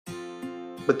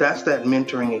But that's that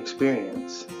mentoring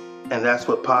experience. And that's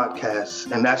what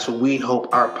podcasts, and that's what we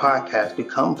hope our podcast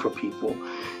become for people,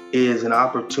 is an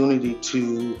opportunity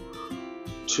to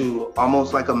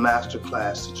almost like a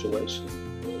masterclass situation.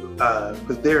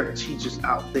 Because there are teachers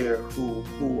out there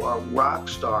who are rock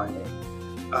starring it,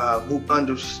 who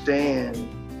understand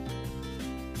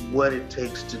what it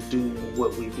takes to do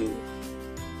what we do.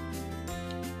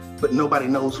 But nobody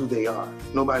knows who they are.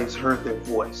 Nobody's heard their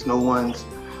voice. No one's,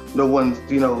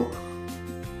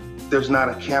 there's not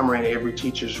a camera in every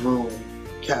teacher's room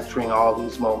capturing all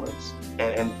these moments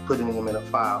and putting them in a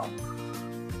file.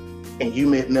 And you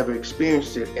may have never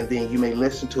experienced it, and then you may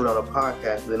listen to it on a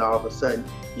podcast, and then all of a sudden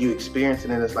you experience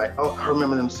it, and it's like, oh, I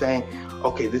remember them saying,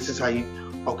 okay, this is how you,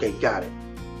 okay, got it.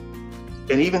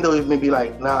 And even though it may be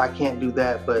like, no, I can't do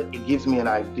that, but it gives me an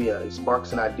idea. It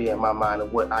sparks an idea in my mind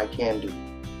of what I can do.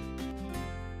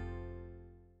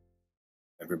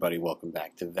 Everybody, welcome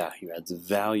back to Value Adds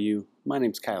Value. My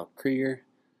name's Kyle Krieger,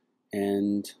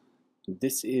 and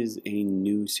this is a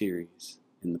new series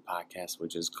in the podcast,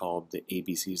 which is called the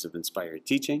ABCs of Inspired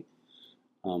Teaching,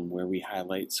 where we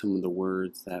highlight some of the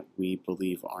words that we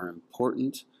believe are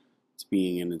important to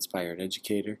being an inspired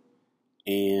educator,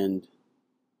 and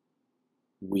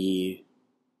we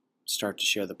start to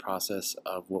share the process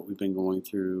of what we've been going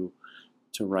through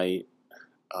to write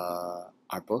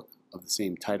our book of the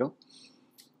same title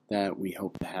that we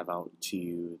hope to have out to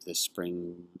you this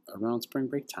spring, around spring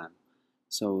break time.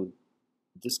 So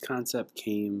this concept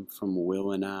came from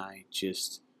Will and I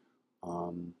just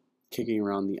kicking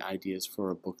around the ideas for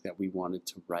a book that we wanted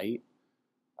to write.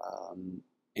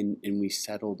 And we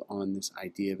settled on this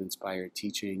idea of inspired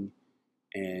teaching,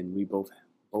 and we both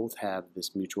have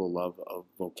this mutual love of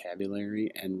vocabulary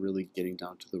and really getting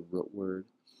down to the root word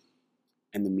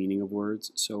and the meaning of words.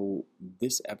 So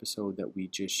this episode that we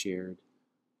just shared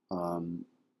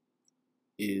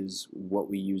is what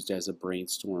we used as a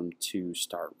brainstorm to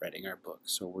start writing our book.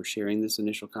 So we're sharing this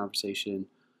initial conversation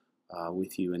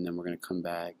with you, and then we're going to come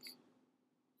back,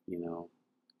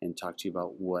 and talk to you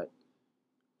about what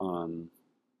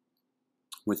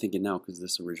we're thinking now, because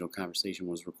this original conversation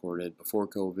was recorded before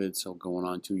COVID, so going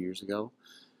on 2 years ago.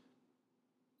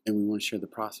 And we want to share the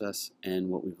process and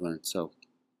what we've learned. So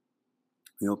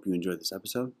we hope you enjoy this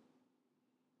episode.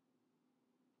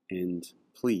 And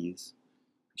please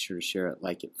be sure to share it,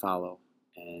 like it, follow,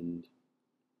 and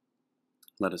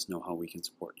let us know how we can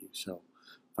support you. So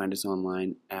find us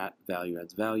online at Value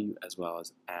Adds Value, as well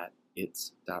as at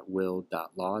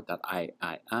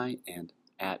its.will.law.iii and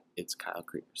at It's Kyle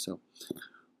Krieger. So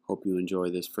hope you enjoy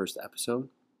this first episode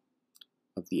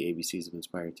of the ABCs of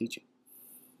Inspired Teaching.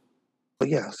 But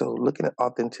yeah, so looking at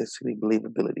authenticity,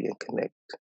 believability, and connect.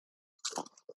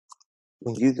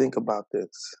 When you think about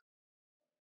this,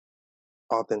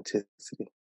 authenticity,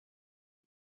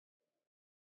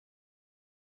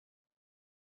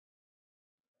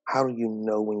 how do you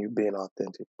know when you're being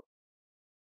authentic?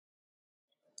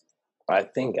 I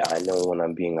think I know when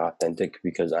I'm being authentic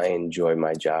because I enjoy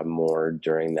my job more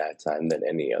during that time than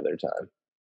any other time.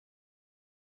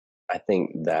 I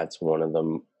think that's one of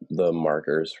the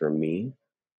markers for me,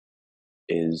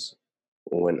 is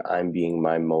when I'm being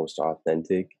my most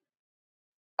authentic,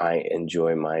 I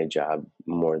enjoy my job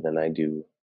more than I do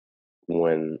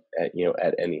when at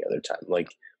any other time.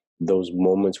 Like those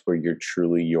moments where you're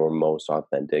truly your most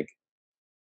authentic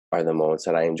are the moments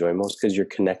that I enjoy most, because you're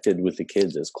connected with the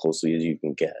kids as closely as you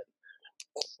can get.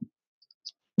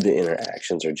 The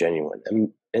interactions are genuine,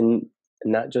 and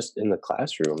not just in the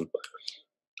classroom.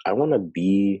 I want to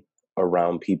be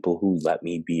around people who let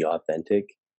me be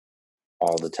authentic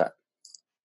all the time.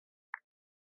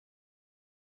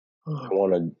 I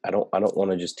don't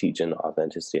want to just teach in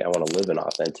authenticity. I want to live in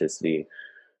authenticity.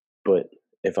 But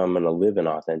if I'm going to live in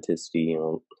authenticity,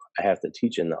 I have to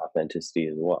teach in authenticity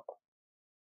as well.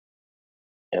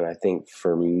 And I think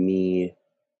for me,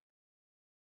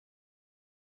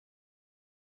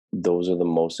 those are the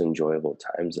most enjoyable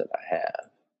times that I have.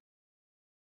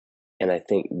 And I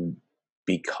think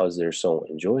because they're so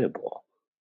enjoyable,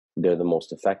 they're the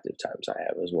most effective times I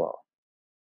have as well.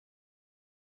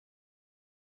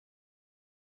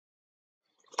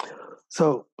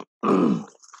 So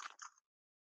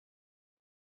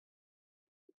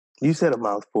you said a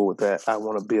mouthful with that. I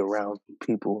want to be around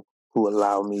people who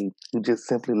allow me, who just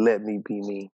simply let me be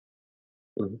me.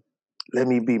 Mm-hmm. Let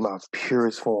me be my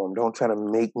purest form. Don't try to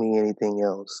make me anything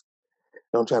else.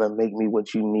 Don't try to make me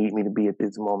what you need me to be at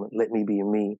this moment. Let me be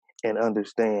me, and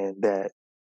understand that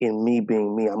in me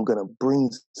being me, I'm going to bring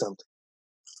something.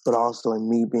 But also in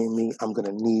me being me, I'm going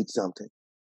to need something.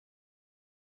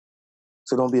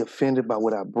 So don't be offended by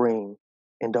what I bring,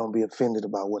 and don't be offended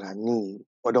about what I need,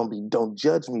 or don't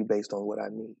judge me based on what I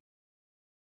need.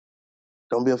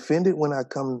 Don't be offended when I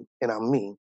come and I'm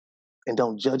me, and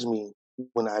don't judge me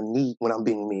when I'm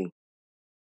being me.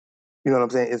 You know what I'm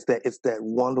saying? It's that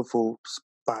wonderful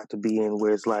spot to be in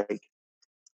where it's like,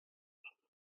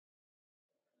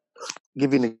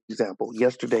 give you an example.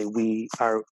 Yesterday,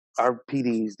 our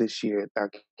PDs this year at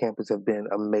our campus have been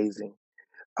amazing,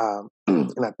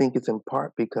 and I think it's in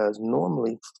part because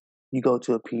normally you go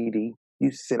to a PD,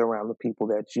 you sit around the people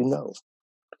that you know,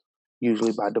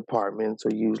 usually by departments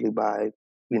or usually by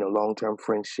long-term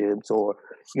friendships, or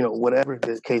whatever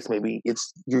the case may be.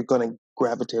 It's You're going to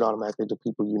gravitate automatically to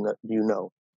people you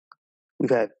know. We've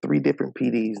had 3 different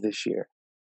PDs this year.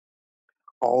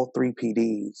 All 3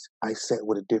 PDs, I sat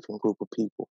with a different group of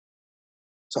people.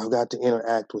 So I've got to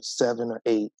interact with 7 or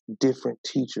 8 different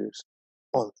teachers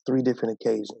on 3 different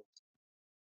occasions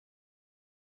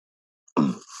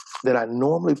that I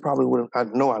normally probably wouldn't. I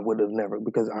know I would have never,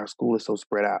 because our school is so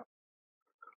spread out.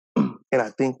 And I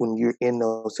think when you're in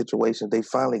those situations, they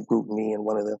finally grouped me and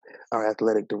our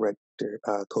athletic director,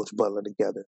 Coach Butler,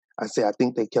 together. I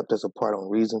think they kept us apart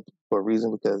for a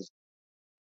reason, because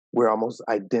we're almost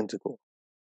identical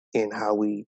in how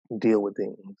we deal with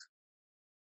things.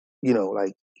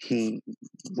 Like we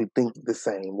think the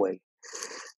same way.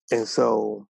 And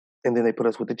so, and then they put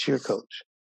us with the cheer coach.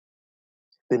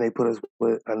 Then they put us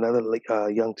with another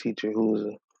young teacher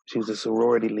she was a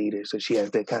sorority leader, so she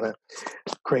has that kind of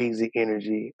crazy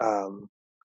energy.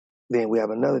 Then we have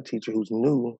another teacher who's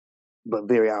new but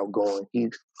very outgoing.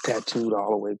 He's tattooed all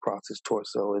the way across his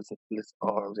torso, his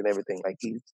arms, and everything. Like,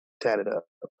 he's tatted up.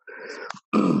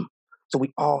 So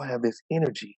we all have this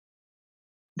energy,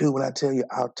 dude. When I tell you,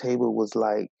 our table was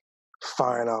like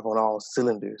firing off on all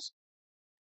cylinders,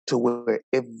 to where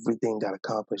everything got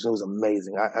accomplished. It was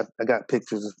amazing. I got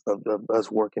pictures of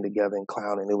us working together and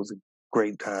clowning. It was a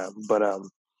great time. But I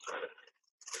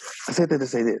said that to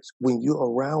say this: when you're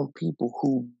around people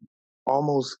who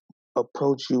almost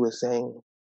approach you as saying,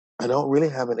 "I don't really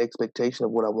have an expectation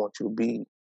of what I want you to be.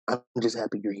 I'm just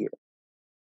happy you're here,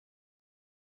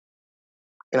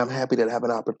 and I'm happy that I have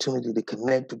an opportunity to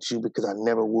connect with you, because I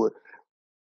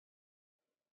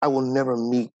will never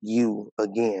meet you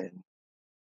again."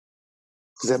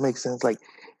 Does that make sense? Like,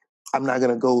 I'm not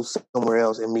gonna go somewhere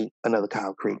else and meet another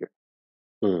Kyle Krieger.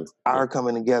 Mm, yeah. Our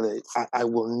coming together, I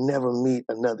will never meet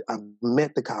another. I've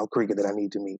met the Kyle Krieger that I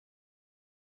need to meet.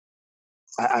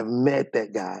 I've met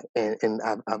that guy, and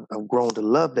I've grown to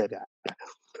love that guy.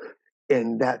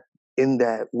 And that in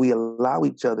that we allow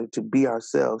each other to be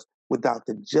ourselves without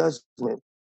the judgment,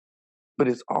 but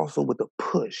it's also with a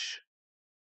push.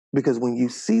 Because when you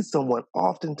see someone,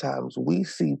 oftentimes we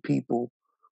see people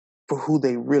for who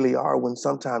they really are, when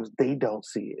sometimes they don't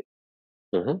see it.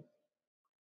 Hmm.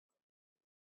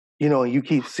 And you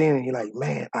keep seeing it, you're like,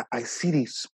 man, I see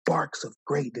these sparks of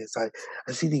greatness. I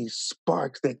see these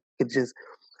sparks that could just,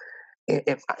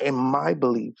 and my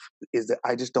belief is that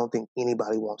I just don't think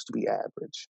anybody wants to be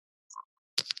average.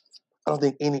 I don't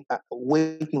think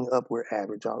waking up, we're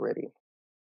average already.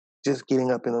 Just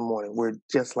getting up in the morning, we're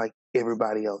just like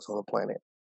everybody else on the planet.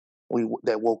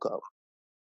 That woke up.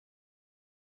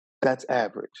 That's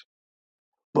average.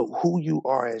 But who you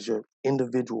are as your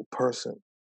individual person,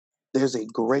 there's a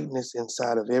greatness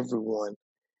inside of everyone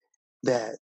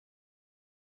that,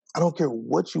 I don't care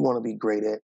what you want to be great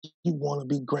at, you want to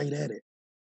be great at it.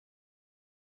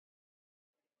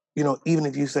 Even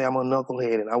if you say, I'm a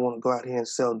knucklehead and I want to go out here and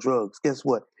sell drugs, guess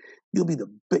what?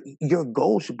 Your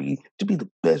goal should be to be the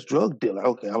best drug dealer.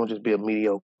 Okay, I'm gonna just be a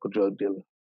mediocre drug dealer.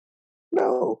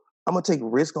 No, I'm gonna take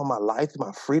risk on my life,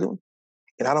 my freedom,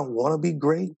 and I don't want to be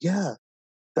great. Yeah,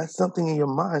 that's something in your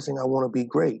mind saying, I want to be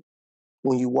great.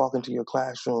 When you walk into your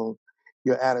classroom,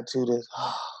 your attitude is,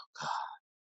 oh,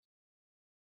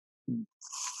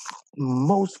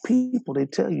 most people, they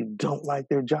tell you, don't like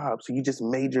their job, so you just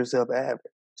made yourself average.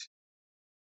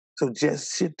 So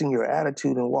just shifting your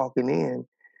attitude and walking in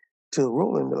to a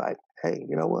room and be like, hey,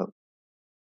 you know what?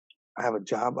 I have a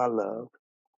job I love,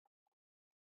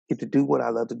 get to do what I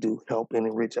love to do, help and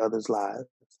enrich others' lives.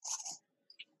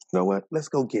 You know what? Let's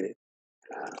go get it.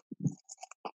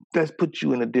 Let's put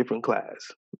you in a different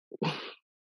class. And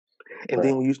Right.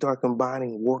 then when you start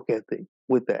combining work ethic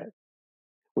with that,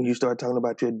 when you start talking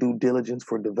about your due diligence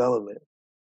for development,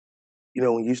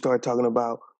 when you start talking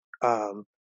about um,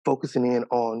 focusing in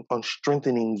on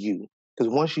strengthening you,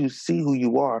 because once you see who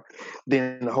you are,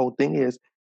 then the whole thing is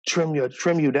trim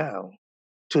you down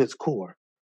to its core.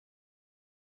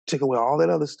 Take away all that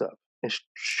other stuff and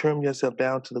trim yourself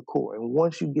down to the core. And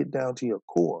once you get down to your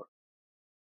core,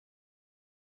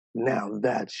 now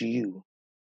that's you.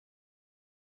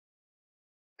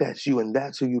 That's you, and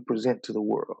that's who you present to the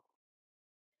world.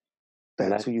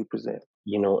 And That's who you present.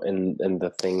 and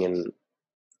the thing, and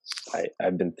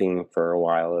I've been thinking for a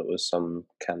while, it was some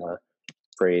kind of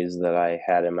phrase that I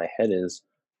had in my head is,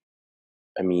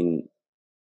 I mean,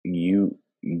 you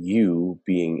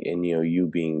being, and you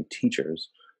being teachers,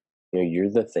 you're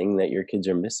the thing that your kids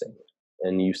are missing.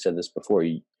 And you said this before,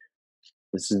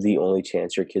 this is the only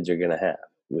chance your kids are going to have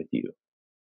with you.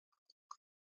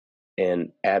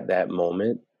 And at that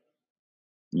moment,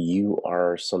 you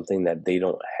are something that they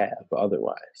don't have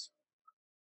otherwise.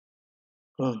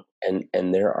 Mm.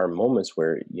 And there are moments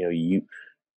where,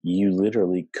 you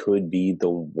literally could be the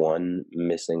one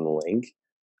missing link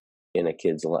in a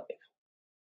kid's life.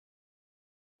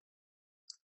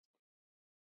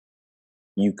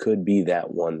 You could be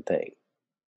that one thing,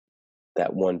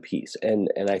 that one piece. And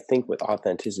I think with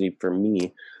authenticity, for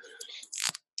me,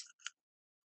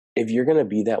 if you're going to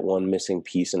be that one missing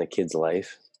piece in a kid's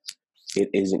life, it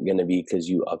isn't going to be because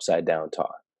you upside down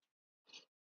taught.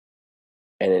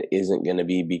 And it isn't going to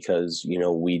be because,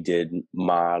 we did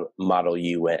model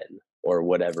UN or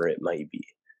whatever it might be.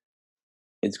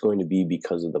 It's going to be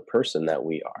because of the person that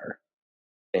we are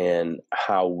and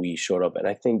how we showed up. And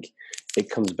I think it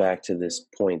comes back to this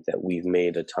point that we've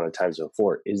made a ton of times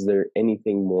before. Is there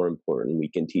anything more important we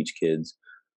can teach kids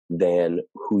than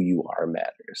who you are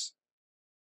matters?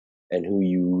 And who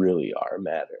you really are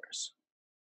matters.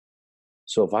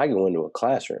 So if I go into a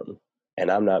classroom and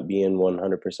I'm not being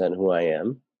 100% who I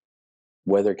am,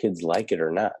 whether kids like it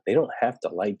or not, they don't have to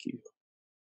like you.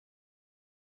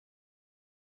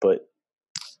 But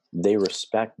they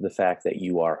respect the fact that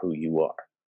you are who you are.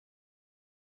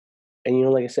 And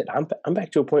like I said, I'm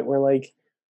back to a point where, like,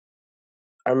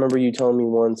 I remember you telling me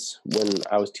once when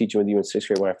I was teaching with you in 6th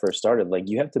grade when I first started, like,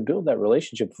 you have to build that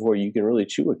relationship before you can really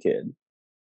chew a kid.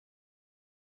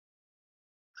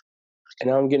 And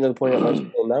now I'm getting to the point at my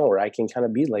school now where I can kind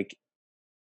of be like,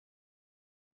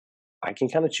 I can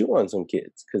kind of chew on some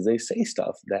kids because they say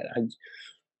stuff that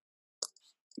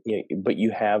but you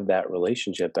have that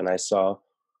relationship. And I saw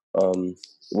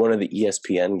one of the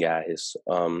ESPN guys,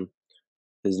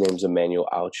 his name's Emmanuel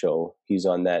Acho. He's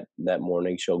on that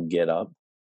morning show, Get Up,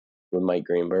 with Mike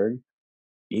Greenberg.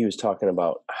 He was talking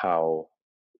about how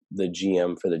the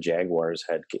GM for the Jaguars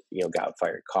had, got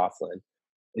fired, Coughlin.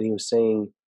 And he was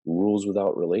saying rules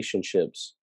without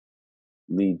relationships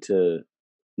lead to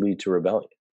rebellion.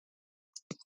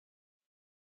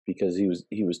 Because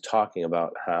he was talking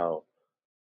about how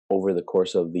over the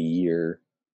course of the year,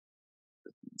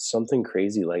 something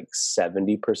crazy like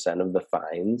 70% of the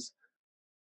fines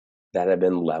that have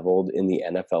been leveled in the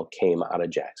NFL came out of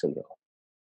Jacksonville.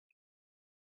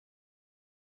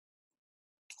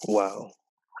 Wow.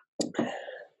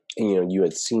 And you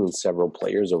had seen several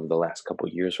players over the last couple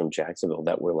of years from Jacksonville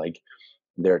that were like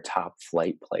their top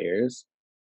flight players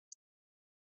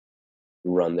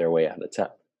run their way out of town.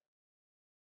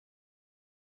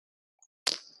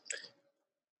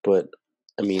 But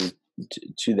I mean,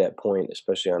 to that point,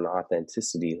 especially on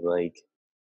authenticity, like,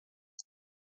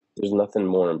 there's nothing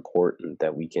more important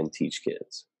that we can teach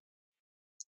kids.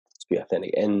 To be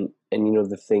authentic. And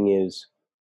the thing is,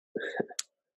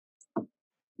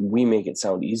 we make it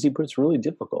sound easy, but it's really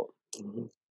difficult. Mm-hmm.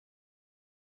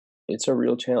 It's a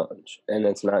real challenge. And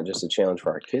it's not just a challenge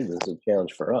for our kids, it's a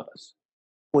challenge for us.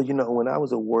 Well, when I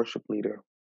was a worship leader,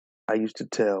 I used to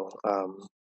tell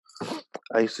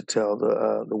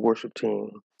the worship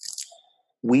team,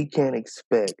 we can't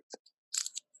expect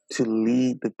to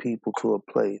lead the people to a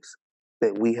place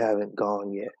that we haven't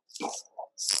gone yet.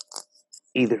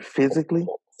 Either physically.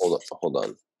 Hold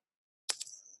on.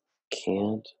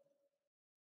 Can't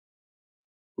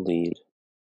lead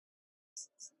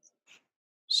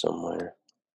somewhere.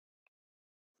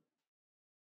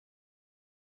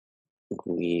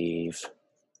 We've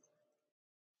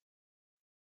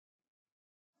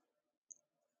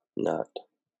not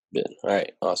been. All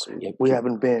right, awesome. Yep. We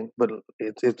haven't been, but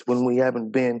it's when we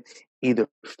haven't been either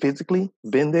physically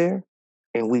been there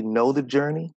and we know the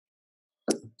journey.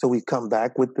 So we come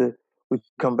back with the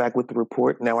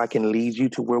report. Now I can lead you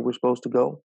to where we're supposed to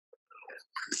go.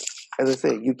 As I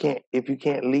said, if you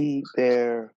can't lead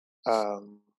there,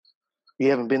 you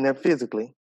haven't been there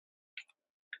physically,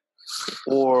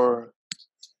 or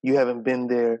you haven't been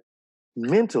there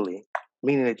mentally,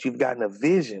 meaning that you've gotten a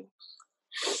vision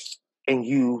and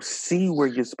you see where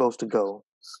you're supposed to go.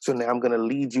 So now I'm going to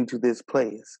lead you to this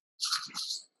place.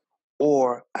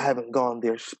 Or I haven't gone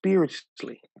there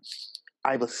spiritually.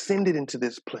 I've ascended into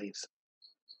this place.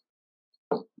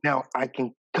 Now I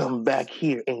can come back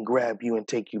here and grab you and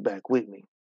take you back with me.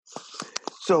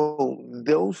 So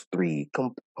those three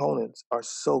components are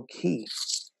so key.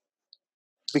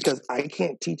 Because I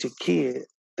can't teach a kid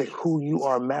that who you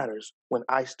are matters when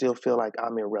I still feel like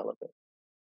I'm irrelevant.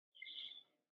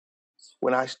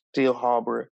 When I still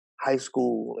harbor high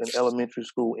school and elementary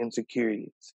school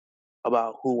insecurities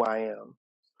about who I am.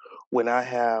 When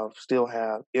I still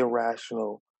have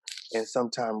irrational and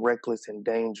sometimes reckless and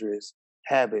dangerous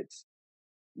habits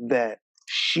that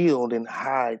shield and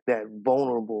hide that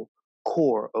vulnerable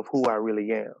core of who I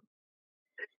really am.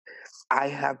 I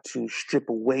have to strip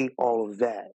away all of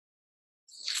that.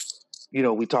 You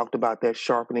know, we talked about that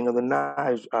sharpening of the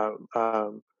knives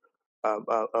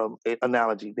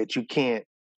analogy that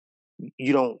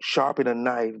you don't sharpen a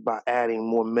knife by adding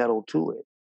more metal to it.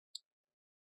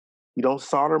 You don't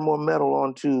solder more metal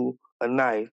onto a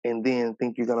knife and then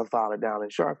think you're going to file it down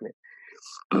and sharpen it.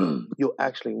 You'll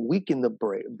actually weaken the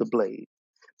blade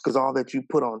because all that you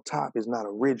put on top is not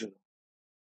original.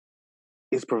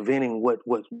 It's preventing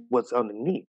what's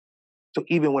underneath. So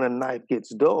even when a knife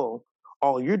gets dull,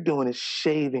 all you're doing is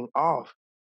shaving off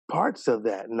parts of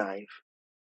that knife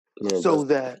so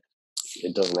that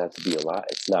it doesn't have to be a lot.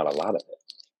 It's not a lot of it.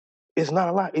 It's not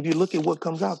a lot. If you look at what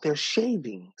comes out, they're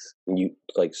shavings. You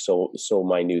like so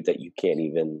minute that you can't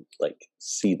even like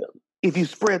see them. If you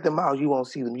spread them out, you won't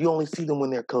see them. You only see them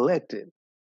when they're collected.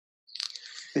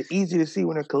 They're easy to see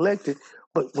when they're collected,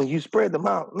 but when you spread them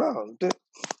out, no.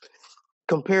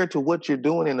 Compared to what you're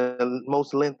doing in the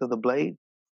most length of the blade,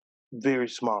 very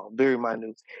small, very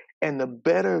minute. And the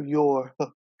better your,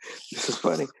 this is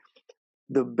funny,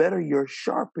 the better your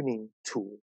sharpening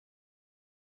tool,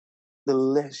 the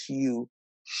less you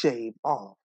shave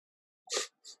off.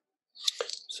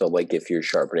 So like if you're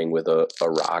sharpening with a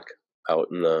rock out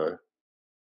in the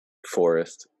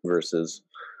forest versus,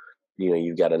 you know,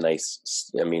 you've got a nice,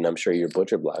 I mean, I'm sure your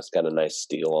butcher block's got a nice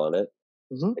steel on it.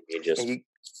 Mm-hmm.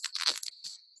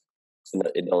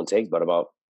 It don't take but about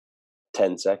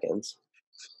 10 seconds.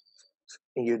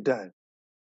 And you're done.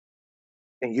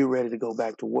 And you're ready to go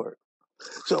back to work.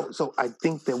 So I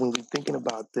think that when you're thinking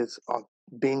about this,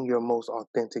 being your most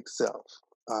authentic self,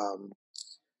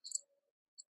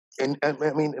 and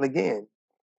again,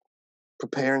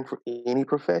 preparing for any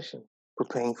profession,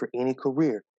 preparing for any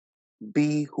career,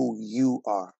 be who you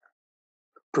are.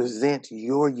 Present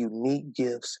your unique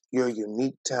gifts, your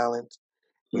unique talents,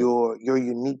 your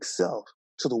unique self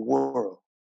to the world.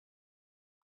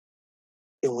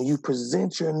 And when you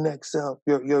present your next self,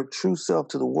 your true self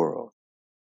to the world,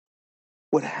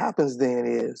 what happens then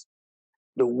is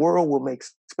the world will make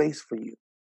space for you.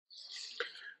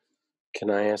 Can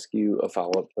I ask you a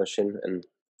follow-up question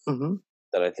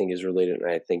that I think is related, and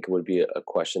I think would be a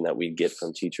question that we get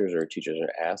from teachers or teachers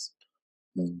are asked?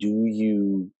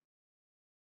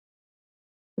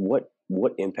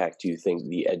 What impact do you think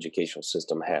the educational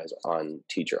system has on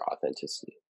teacher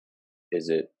authenticity? Is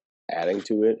it adding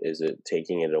to it? Is it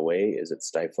taking it away? Is it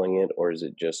stifling it? Or is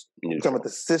it just neutral? You're talking about the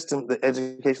system, the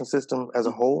education system as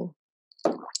a whole?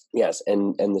 Yes,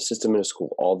 and the system in a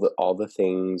school, all the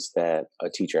things that a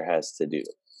teacher has to do.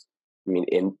 I mean,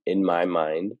 in my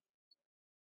mind,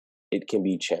 it can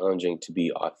be challenging to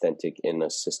be authentic in a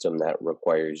system that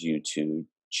requires you to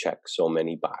check so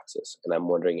many boxes. And I'm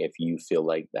wondering if you feel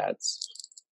like that's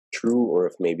true or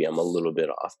if maybe I'm a little bit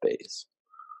off base.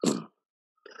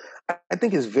 I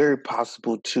think it's very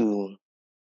possible to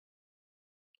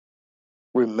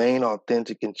remain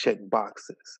authentic and check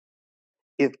boxes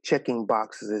if checking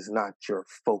boxes is not your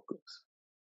focus.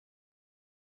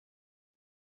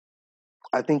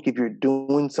 I think if you're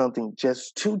doing something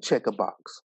just to check a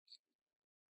box,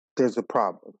 there's a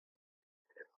problem.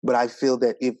 But I feel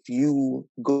that if you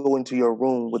go into your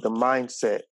room with the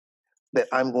mindset that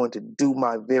I'm going to do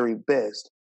my very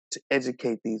best to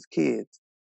educate these kids,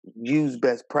 use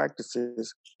best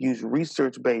practices, use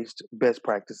research-based best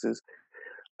practices,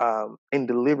 and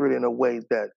deliver it in a way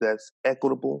that's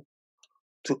equitable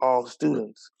to all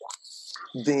students,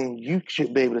 then you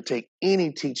should be able to take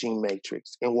any teaching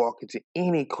matrix and walk into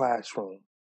any classroom,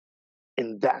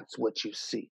 and that's what you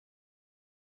see.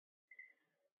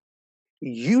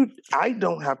 I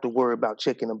don't have to worry about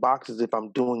checking the boxes if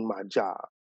I'm doing my job.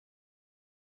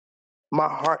 My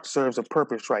heart serves a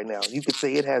purpose right now. You could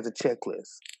say it has a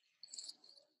checklist.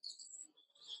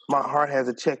 My heart has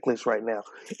a checklist right now,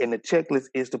 and the checklist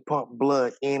is to pump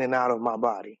blood in and out of my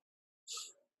body,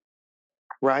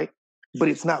 right? But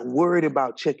it's not worried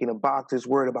about checking a box, it's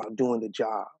worried about doing the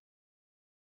job.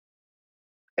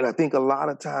 And I think a lot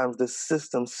of times the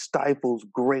system stifles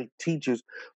great teachers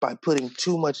by putting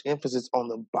too much emphasis on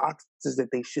the boxes that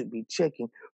they should be checking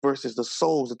versus the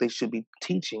souls that they should be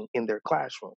teaching in their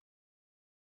classroom.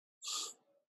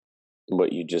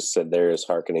 What you just said there is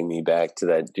hearkening me back to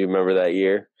that. Do you remember that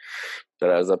year? But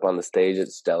I was up on the stage at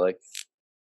Stellic,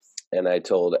 and I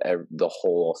told the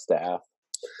whole staff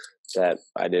that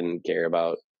I didn't care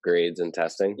about grades and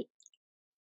testing,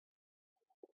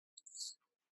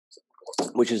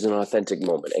 which is an authentic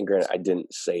moment. And granted, I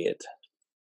didn't say it,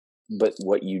 but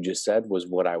what you just said was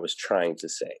what I was trying to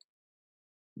say.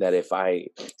 That if I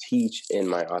teach in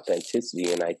my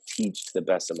authenticity and I teach to the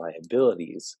best of my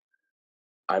abilities,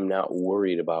 I'm not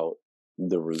worried about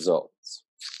the results.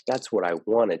 That's what I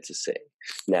wanted to say.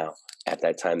 Now, at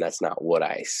that time, that's not what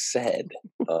I said.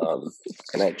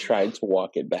 And I tried to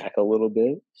walk it back a little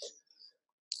bit.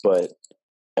 But,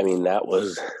 I mean, that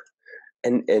was...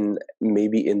 And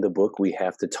maybe in the book, we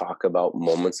have to talk about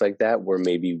moments like that where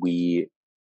maybe we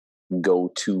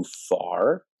go too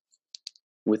far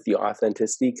with the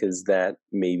authenticity, because that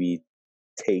maybe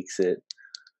takes it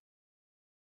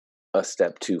a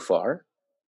step too far.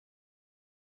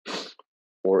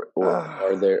 Or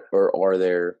are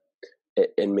there,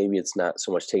 and maybe it's not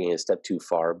so much taking a step too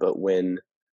far, but when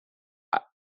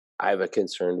I have a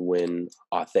concern when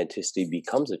authenticity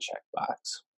becomes a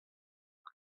checkbox.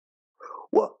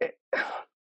 Well,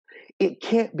 it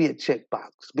can't be a checkbox,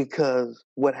 because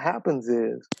what happens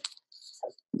is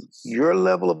your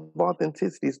level of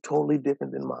authenticity is totally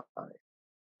different than mine.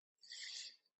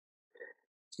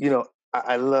 You know,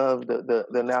 I love the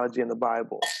analogy in the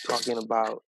Bible talking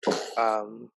about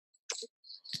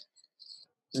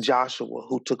Joshua,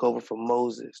 who took over from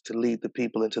Moses to lead the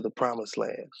people into the promised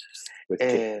land.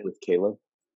 With Caleb?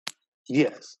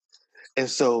 Yes. And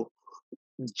so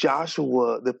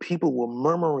Joshua, the people were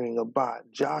murmuring about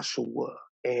Joshua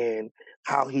and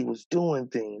how he was doing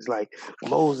things. Like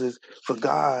Moses, for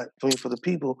the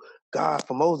people,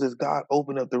 for Moses, God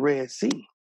opened up the Red Sea.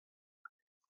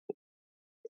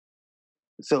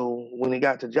 So when it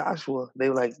got to Joshua, they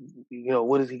were like,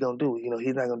 what is he going to do?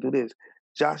 He's not going to do this.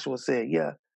 Joshua said,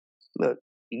 yeah, look,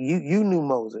 you knew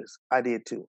Moses. I did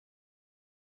too.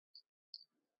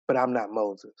 But I'm not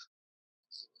Moses.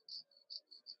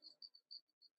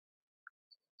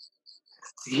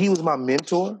 He was my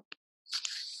mentor.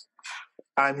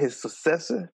 I'm his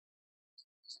successor,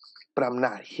 but I'm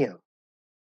not him.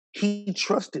 He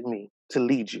trusted me to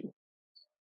lead you,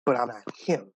 but I'm not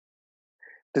him.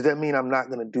 Does that mean I'm not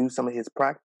going to do some of his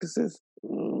practices?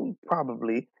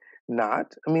 Probably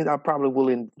not. I mean, I probably will.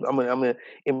 I'm going to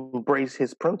embrace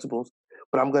his principles,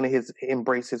 but I'm going to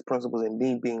embrace his principles in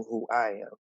me being who I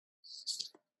am.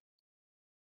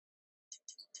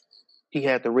 He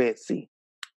had the Red Sea.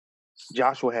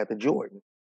 Joshua had the Jordan.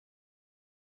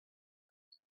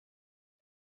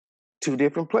 Two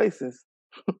different places.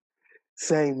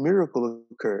 Same miracle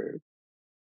occurred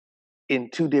in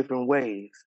two different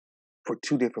ways for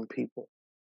two different people.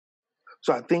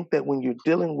 So I think that when you're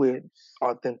dealing with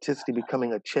authenticity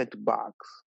becoming a checked box,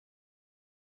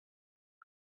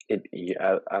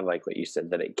 I like what you said,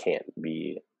 that it can't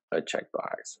be a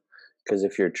checkbox, because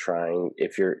if you're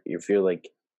like,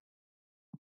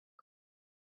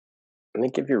 I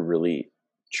think if you're really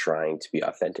trying to be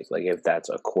authentic, like if that's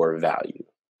a core value,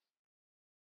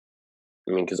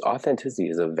 I mean, because authenticity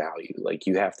is a value. Like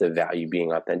you have to value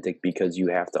being authentic, because you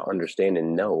have to understand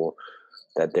and know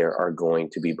that there are going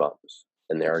to be bumps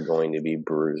and there are going to be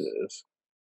bruises.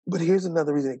 But here's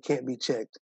another reason it can't be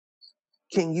checked.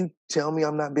 Can you tell me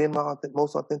I'm not being my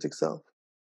most authentic self?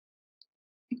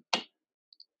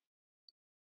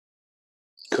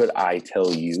 Could I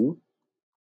tell you?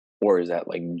 Or is that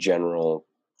like general?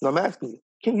 No, I'm asking you.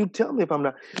 Can you tell me if I'm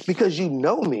not? Because you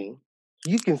know me.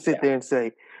 You can sit there and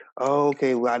say, oh,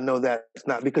 okay, well, I know that's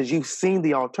not, because you've seen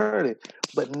the alternative.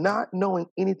 But not knowing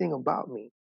anything about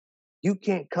me, you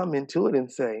can't come into it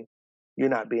and say, you're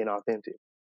not being authentic.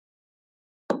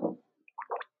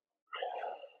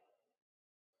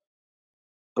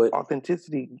 But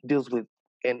authenticity deals with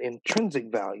an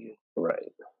intrinsic value. Right.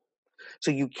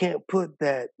 So you can't put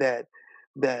that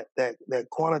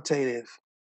quantitative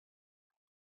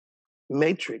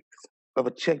matrix of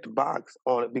a checked box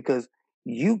on it, because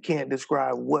you can't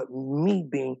describe what me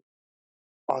being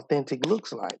authentic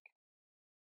looks like.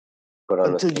 But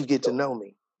until you get to know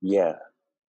me. Yeah.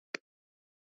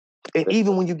 And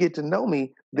even when you get to know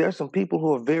me, there's some people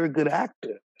who are very good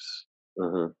actors.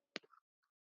 Mm-hmm.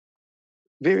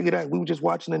 Very good actors. We were just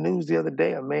watching the news the other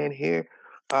day. A man here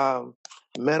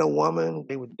met a woman.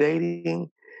 They were dating.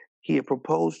 He had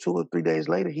proposed to her. 3 days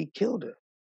later, he killed her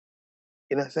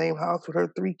in that same house with her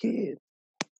 3 kids.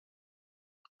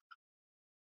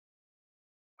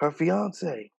 Her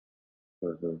fiance.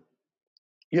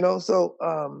 Mm-hmm.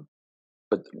 So.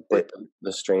 But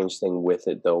the strange thing with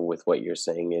it, though, with what you're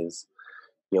saying is,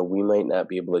 we might not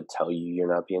be able to tell you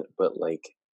you're not being, but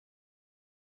like,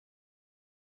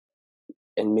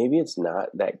 And maybe it's not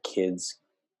that kids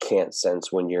can't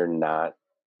sense when you're not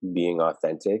being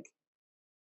authentic,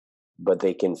 but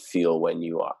they can feel when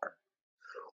you are.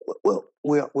 Well,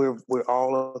 we're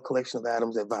all a collection of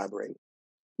atoms that vibrate.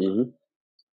 Mm-hmm.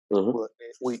 Mm-hmm.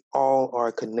 We all are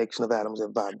a connection of atoms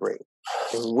that vibrate.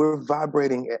 And when we're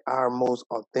vibrating at our most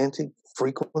authentic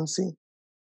frequency,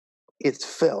 it's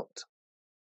felt,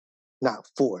 not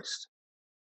forced.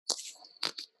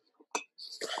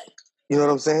 You know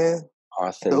what I'm saying?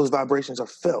 Authentic. Those vibrations are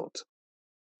felt.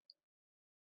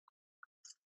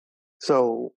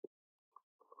 So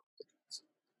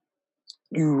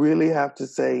you really have to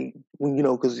say, when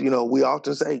because we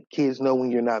often say kids know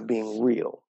when you're not being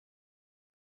real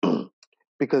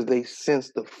because they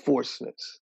sense the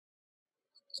forceness.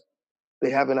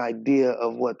 They have an idea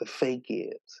of what the fake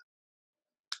is.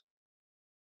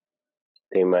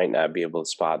 They might not be able to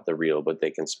spot the real, but they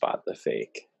can spot the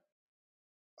fake.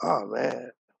 Oh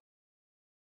man.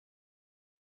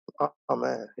 Oh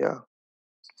man, yeah.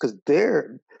 Because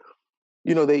they're,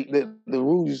 the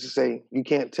rule used to say you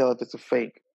can't tell if it's a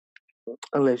fake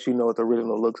unless you know what the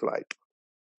original looks like.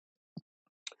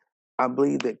 I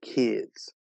believe that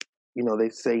kids, they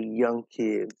say young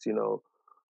kids,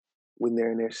 when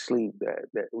they're in their sleep,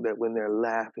 that when they're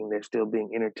laughing, they're still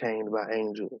being entertained by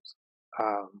angels.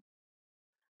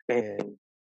 And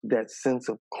that sense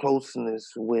of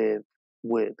closeness with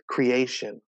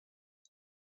creation,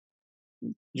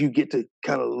 you get to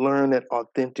kind of learn that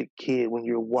authentic kid when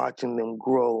you're watching them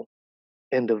grow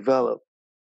and develop.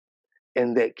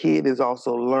 And that kid is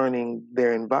also learning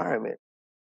their environment.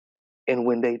 And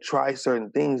when they try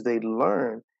certain things, they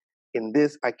learn, in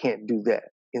this, I can't do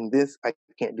that. In this, I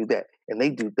can't do that. And they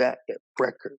do that at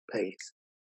record pace.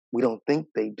 We don't think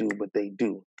they do, but they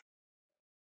do.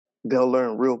 They'll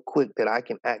learn real quick that I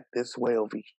can act this way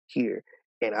over here,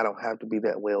 and I don't have to be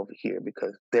that way over here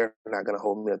because they're not going to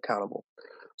hold me accountable.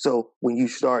 So when you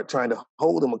start trying to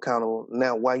hold them accountable,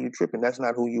 now why are you tripping? That's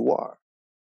not who you are.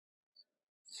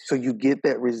 So you get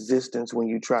that resistance when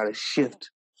you try to shift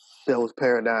those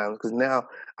paradigms, because now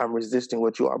I'm resisting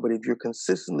what you are. But if you're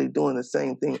consistently doing the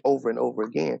same thing over and over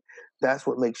again, that's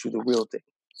what makes you the real thing.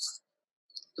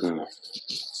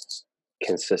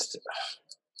 Consistent.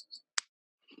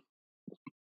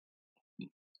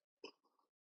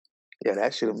 Yeah,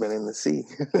 that should have been in the sea.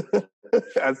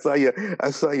 I saw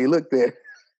you look there.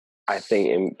 I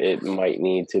think it might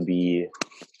need to be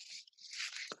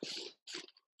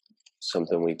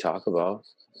something we talk about.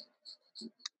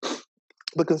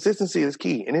 But consistency is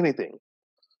key in anything.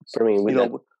 For me,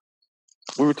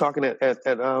 we were talking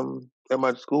at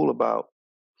my school about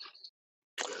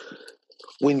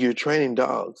when you're training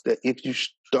dogs, that if you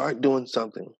start doing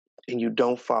something and you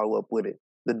don't follow up with it,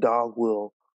 the dog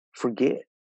will forget.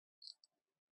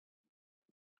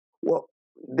 Well,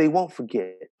 they won't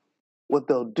forget. What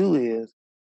they'll do is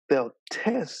they'll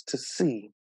test to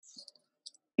see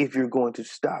if you're going to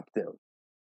stop them.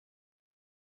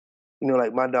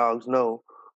 Like my dogs know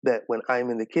that when I'm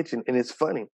in the kitchen, and it's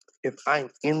funny, if I'm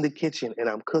in the kitchen and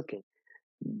I'm cooking,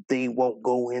 they won't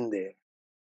go in there.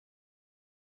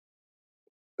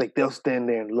 Like they'll stand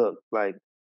there and look, like,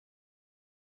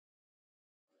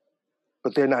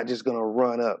 but they're not just gonna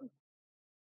run up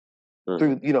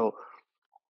through,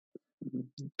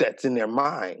 that's in their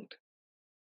mind.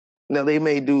 Now they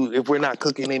may do, if we're not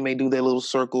cooking, they may do their little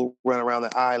circle, run around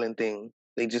the island thing.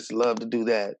 They just love to do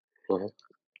that. Mm-hmm.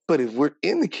 But if we're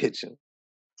in the kitchen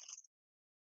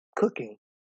cooking,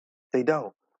 they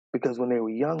don't. Because when they were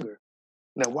younger,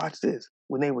 now watch this,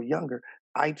 when they were younger,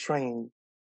 I trained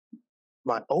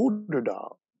my older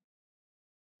dog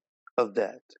of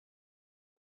that.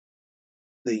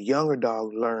 The younger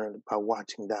dog learned by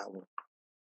watching that one.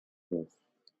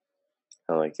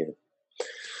 I like it.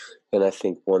 And I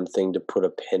think one thing to put a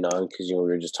pin on, because we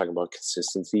were just talking about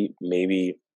consistency,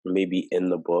 maybe in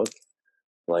the book,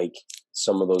 like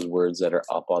some of those words that are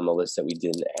up on the list that we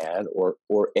didn't add, or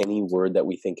any word that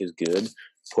we think is good,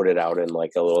 put it out in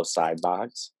like a little side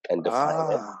box and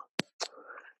define it.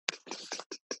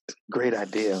 Great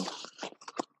idea.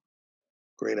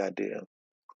 Great idea.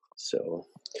 So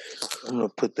I'm gonna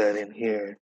put that in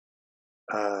here.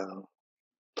 I'm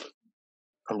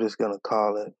just gonna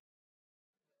call it.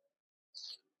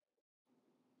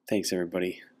 Thanks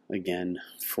everybody again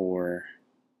for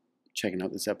checking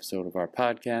out this episode of our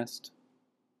podcast,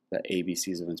 the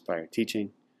ABCs of Inspired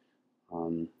Teaching.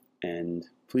 And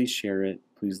please share it.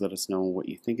 Please let us know what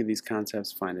you think of these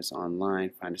concepts. Find us online,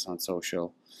 find us on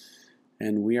social.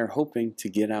 And we are hoping to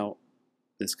get out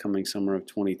this coming summer of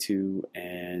 22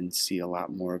 and see a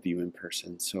lot more of you in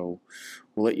person. So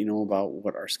we'll let you know about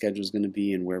what our schedule is going to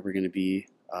be and where we're going to be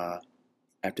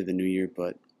after the new year,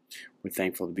 but we're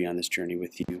thankful to be on this journey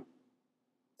with you.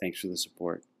 Thanks for the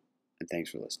support, and thanks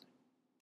for listening.